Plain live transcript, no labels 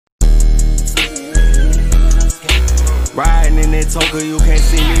Riding in that Tonka, you can't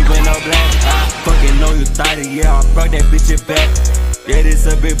see me with no black. I fucking know you thought it, yeah, I brought that bitch it back. Yeah, this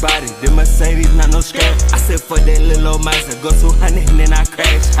a big body, the Mercedes, not no scrap. I said fuck that little old mouse, I go 200 and then I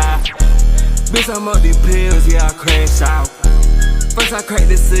crash out. Bitch, I'm up these pills, yeah, I crash out. First I crack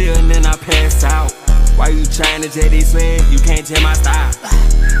the seal and then I pass out. Why you tryna JD swing? You can't change my style.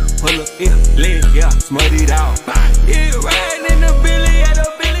 Pull up, yeah, leg, yeah, smut it out. Yeah, riding in the Billy at a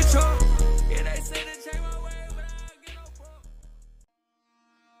Billy truck. Yeah, they say to change my way, but I get no fuck.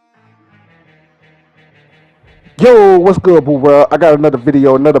 Yo, what's good, boo, bro? I got another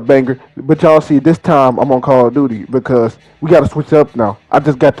video, another banger. But y'all see, this time I'm on Call of Duty because we gotta switch up now. I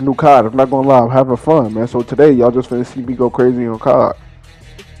just got the new COD. I'm not gonna lie, I'm having fun, man. So today, y'all just finna see me go crazy on COD.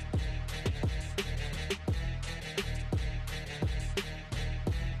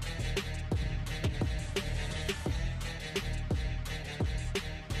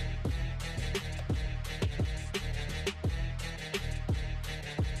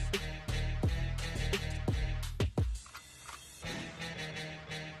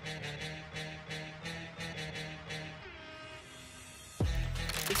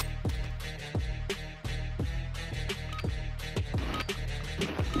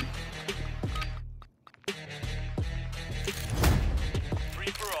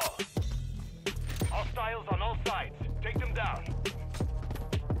 On all sides, take them down.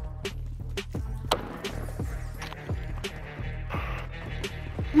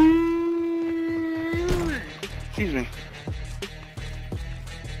 Excuse me.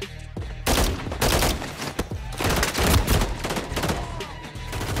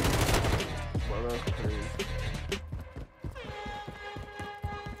 Well, that's crazy.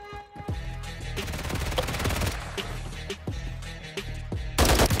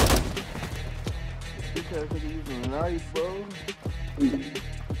 Because he's a nice, bro.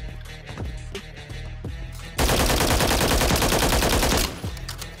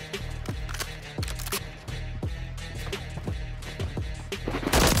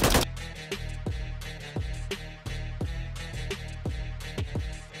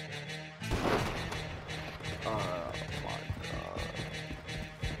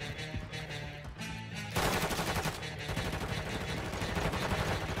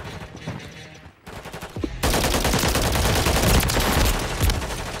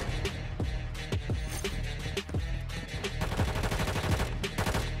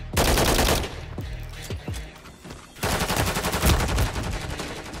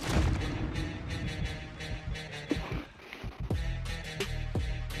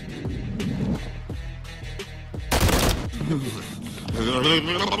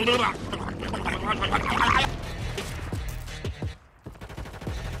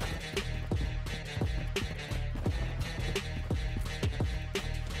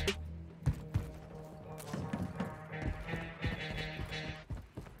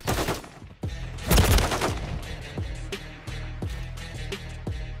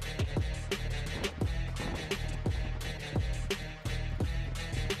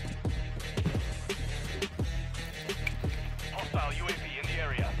 Hostile UAV in the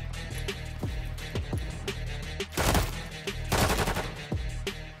area.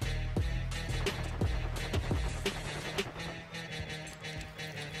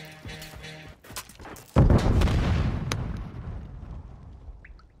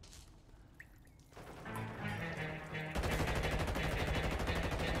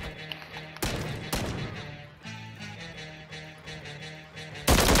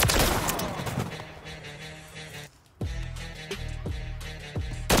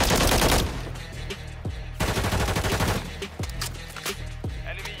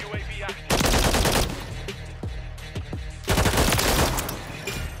 Enemy UAV active.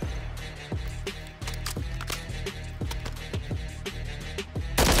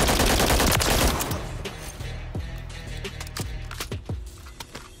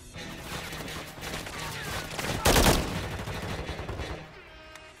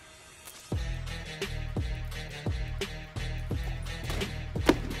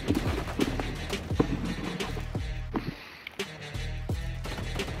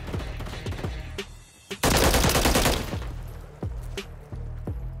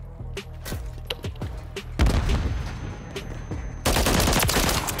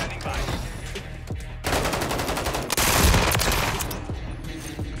 Standing by.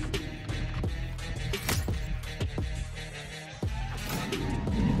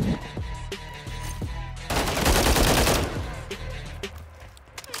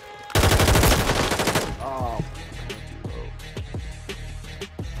 Oh,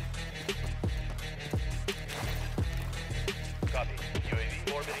 Copy.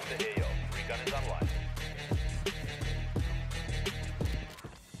 UAV orbiting the AO. Recon is online.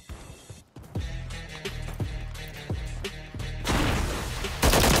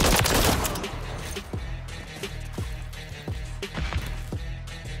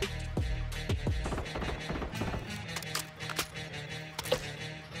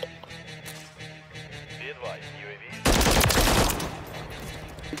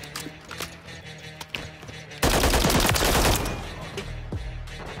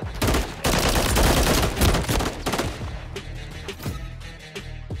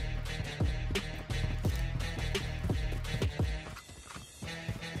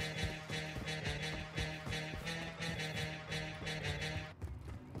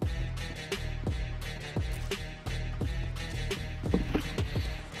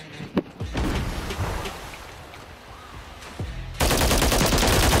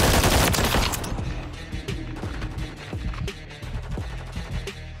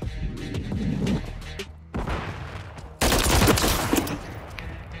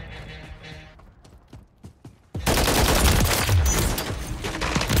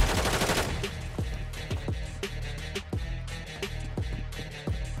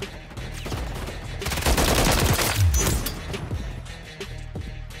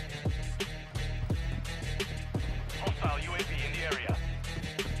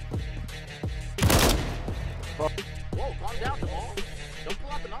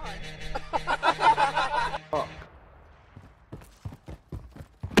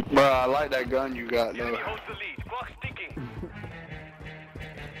 Bro, I like that gun you got, The though. enemy holds the lead. Clock's ticking.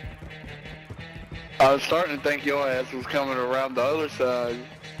 I was starting to think your ass was coming around the other side.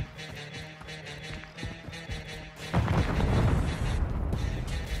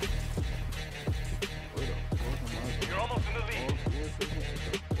 You're almost in the lead.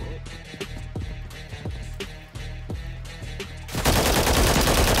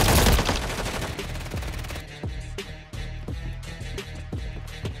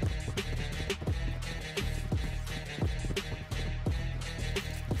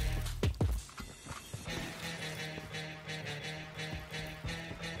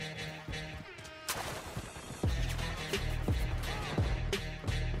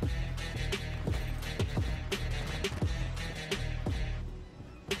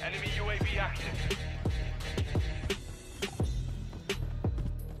 Enemy UAV active.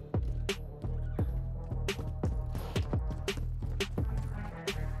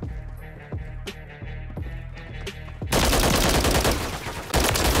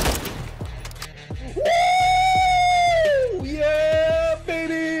 Woo! Yeah,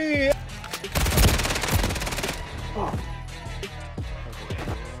 baby!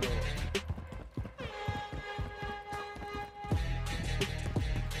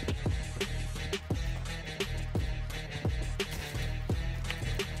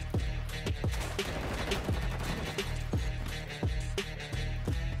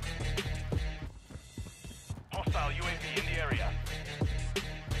 Hostile UAV in the area.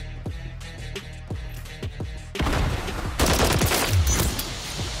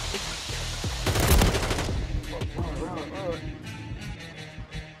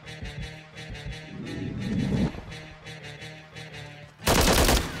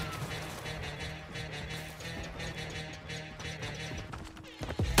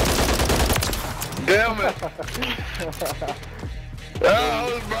 Damn it! I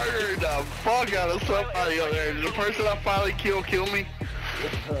was murdering the fuck out of somebody over there. Did the person I finally killed kill me?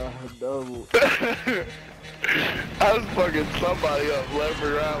 Double. I was fucking somebody up left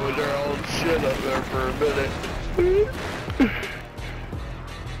and right with their own shit up there for a minute.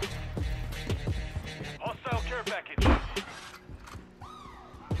 Hostile care package.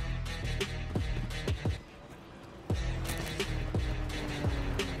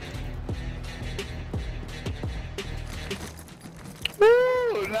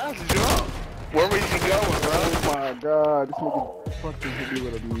 Woo, nice jump. Where we you going, bro? Oh my god, this nigga fucking hit me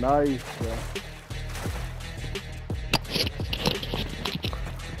with a knife, bro.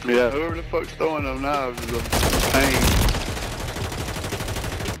 Yeah, whoever the fuck's throwing them knives is a pain.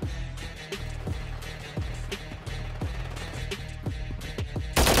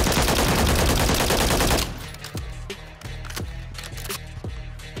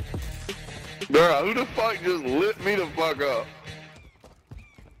 Bro, who the fuck just lit me the fuck up?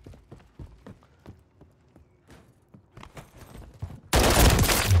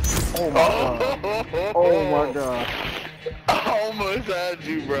 Oh my god. Oh my god. I almost had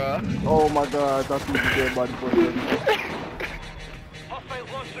you, bro. Oh my god, I thought you was a dead body for a second. Hostiles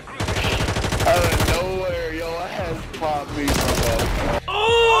launched a group. Out of nowhere, yo, I had popped me from up.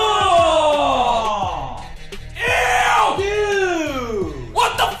 Oh! Ew! Dude!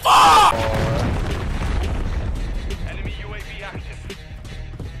 What the fuck? Enemy UAV active.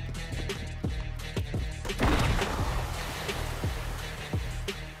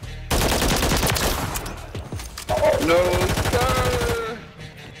 No, sir!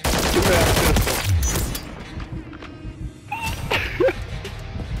 Give me that pistol.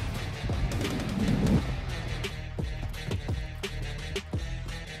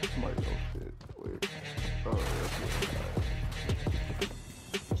 Somebody else shit. Wait. Oh, that's it.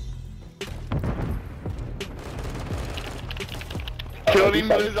 Killed him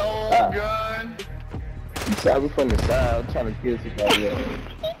with his own gun. You shot me from the side. I'm trying to kill somebody else.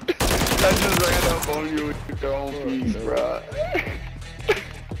 I just ran up on you with your own piece, bro.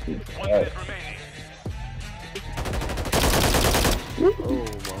 1 minute remaining. Oh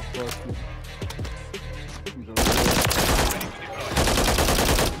my fucking. He's on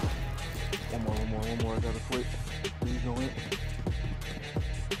one more. I gotta switch. Please don't hit.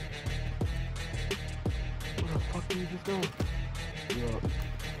 Where the fuck did he just go? Yeah.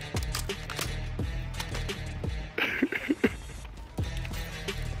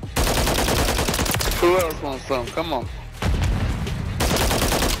 Who else wants some? Come on.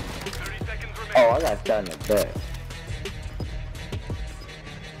 30 seconds remaining. Oh, I got shot in the back.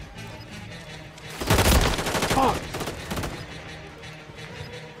 Fuck!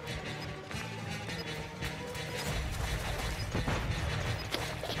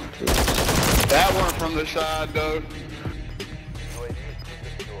 That one from the side, though. UAV is good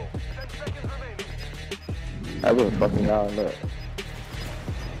to fuel. I've been fucking down look.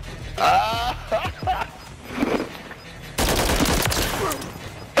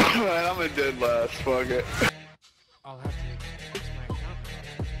 Man, I'm in dead last. Fuck it. I'll have to fix my account.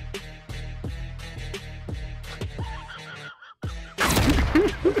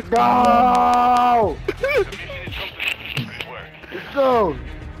 Go! The mission is complete. Good work. Let's go!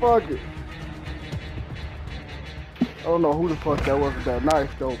 Fuck it. I don't know who the fuck that was with that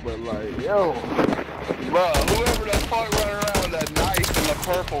knife though, but like, yo. Bro, whoever the fuck running around with that knife in the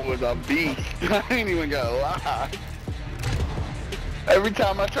purple was a beast. I ain't even gonna lie. Every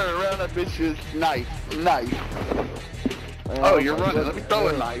time I turn around, that bitch is knife. Man, oh, you're running. Let me throw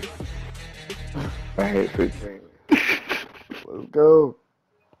a knife. I hate 15. Let's go.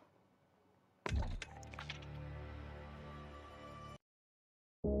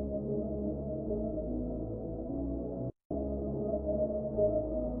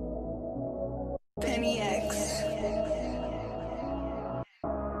 Penny X.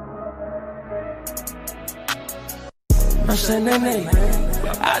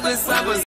 I just